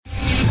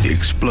The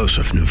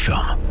explosive new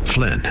film,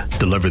 Flynn,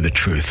 Deliver the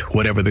Truth,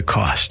 Whatever the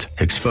Cost,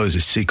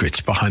 exposes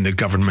secrets behind the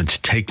government's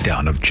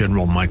takedown of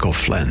General Michael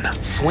Flynn.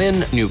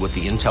 Flynn knew what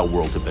the intel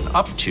world had been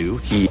up to.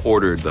 He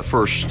ordered the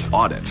first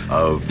audit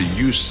of the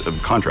use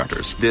of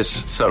contractors.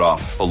 This set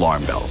off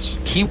alarm bells.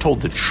 He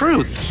told the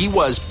truth. He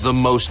was the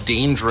most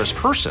dangerous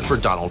person for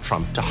Donald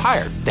Trump to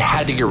hire. They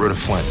had to get rid of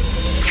Flynn.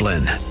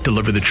 Flynn,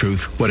 Deliver the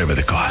Truth, Whatever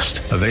the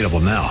Cost. Available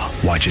now.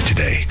 Watch it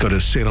today. Go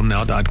to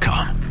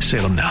salemnow.com.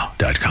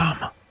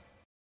 salemnow.com.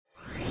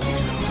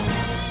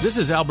 This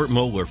is Albert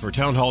Mohler for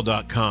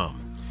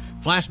townhall.com.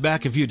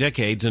 Flashback a few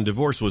decades and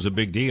divorce was a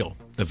big deal,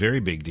 a very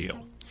big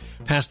deal.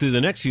 Passed through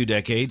the next few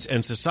decades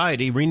and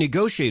society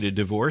renegotiated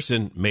divorce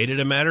and made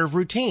it a matter of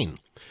routine.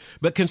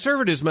 But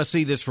conservatives must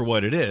see this for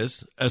what it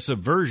is, a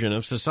subversion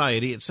of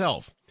society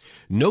itself.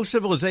 No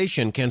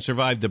civilization can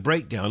survive the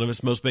breakdown of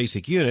its most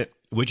basic unit,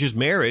 which is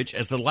marriage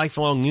as the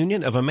lifelong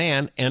union of a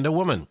man and a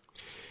woman.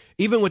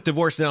 Even with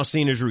divorce now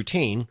seen as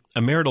routine,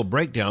 a marital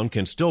breakdown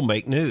can still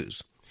make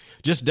news.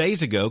 Just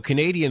days ago,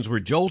 Canadians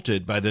were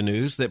jolted by the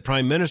news that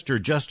Prime Minister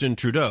Justin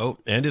Trudeau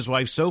and his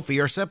wife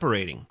Sophie are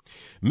separating.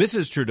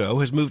 Mrs. Trudeau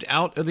has moved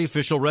out of the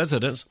official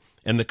residence,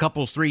 and the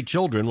couple's 3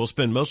 children will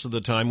spend most of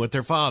the time with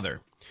their father.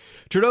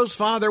 Trudeau's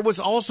father was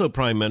also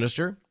Prime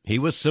Minister. He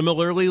was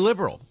similarly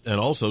liberal and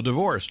also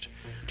divorced.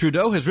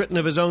 Trudeau has written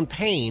of his own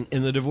pain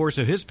in the divorce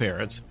of his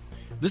parents.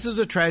 This is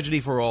a tragedy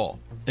for all,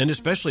 and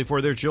especially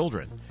for their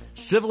children.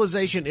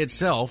 Civilization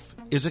itself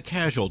is a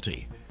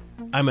casualty.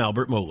 I'm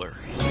Albert Mohler.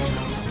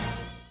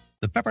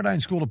 The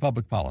Pepperdine School of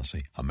Public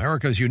Policy,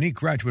 America's unique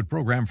graduate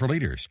program for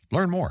leaders.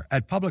 Learn more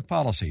at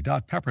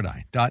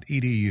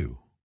publicpolicy.pepperdine.edu.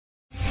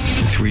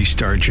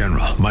 3-star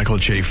General Michael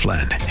J.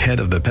 Flynn, head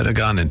of the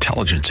Pentagon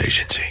Intelligence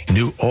Agency,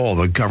 knew all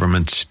the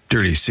government's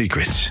dirty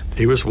secrets.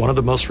 He was one of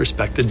the most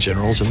respected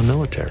generals in the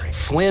military.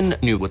 Flynn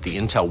knew what the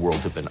intel world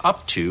had been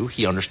up to.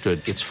 He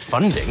understood its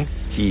funding.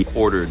 He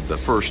ordered the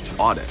first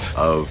audit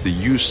of the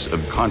use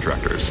of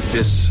contractors.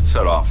 This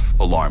set off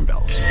alarm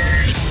bells.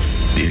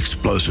 The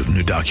explosive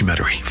new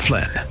documentary,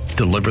 Flynn,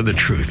 Deliver the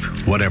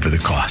Truth, Whatever the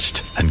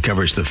Cost,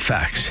 uncovers the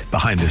facts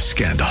behind this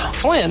scandal.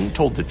 Flynn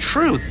told the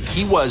truth.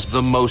 He was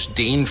the most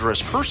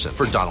dangerous person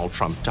for Donald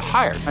Trump to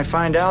hire. I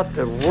find out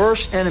the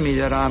worst enemy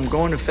that I'm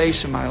going to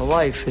face in my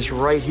life is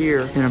right here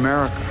in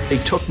America. They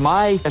took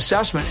my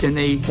assessment and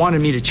they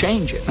wanted me to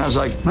change it. And I was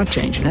like, I'm not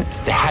changing it.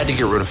 They had to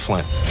get rid of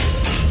Flynn.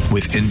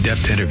 With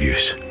in-depth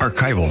interviews,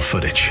 archival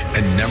footage,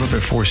 and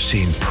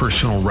never-before-seen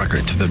personal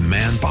records of the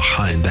man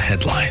behind the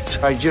headlines.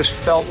 I just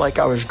felt like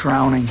I was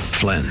drowning.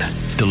 Flynn,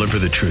 Deliver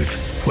the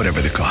Truth, Whatever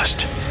the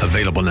Cost.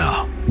 Available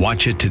now.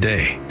 Watch it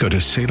today. Go to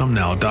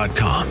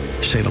salemnow.com.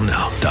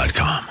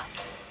 salemnow.com.